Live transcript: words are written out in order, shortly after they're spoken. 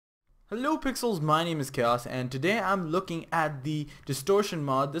Hello Pixels, my name is Chaos and today I'm looking at the Distortion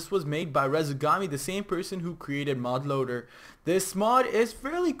mod. This was made by Rezugami, the same person who created ModLoader. This mod is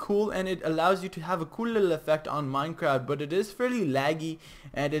fairly cool and it allows you to have a cool little effect on Minecraft, but it is fairly laggy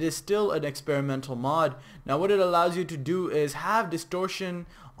and it is still an experimental mod. Now what it allows you to do is have distortion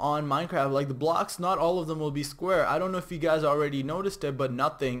on Minecraft. Like the blocks, not all of them will be square. I don't know if you guys already noticed it, but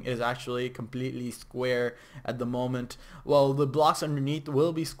nothing is actually completely square at the moment. Well, the blocks underneath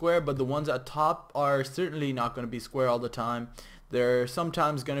will be square, but the ones at top are certainly not going to be square all the time. They're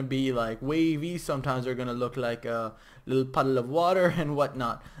sometimes going to be like wavy, sometimes they're going to look like a little puddle of water and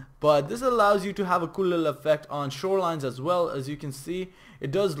whatnot. But this allows you to have a cool little effect on shorelines as well. As you can see,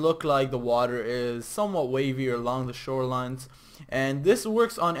 it does look like the water is somewhat wavy along the shorelines. And this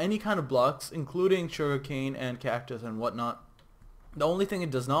works on any kind of blocks, including sugarcane and cactus and whatnot. The only thing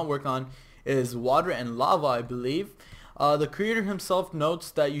it does not work on is water and lava, I believe. The creator himself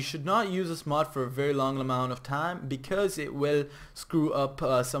notes that you should not use this mod for a very long amount of time because it will screw up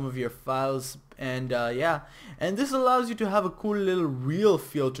some of your files, and yeah, and this allows you to have a cool little real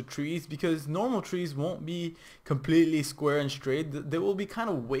feel to trees, because normal trees won't be completely square and straight. They will be kind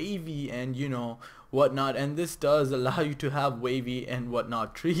of wavy and whatnot, and this does allow you to have wavy and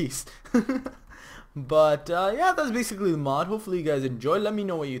whatnot trees. But yeah, that's basically the mod. Hopefully you guys enjoyed. Let me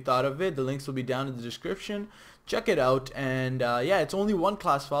know what you thought of it. The links will be down in the description. Check it out. And yeah, it's only one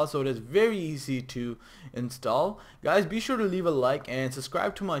class file, so it is very easy to install. Guys, be sure to leave a like and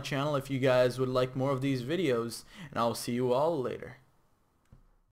subscribe to my channel if you guys would like more of these videos. And I'll see you all later.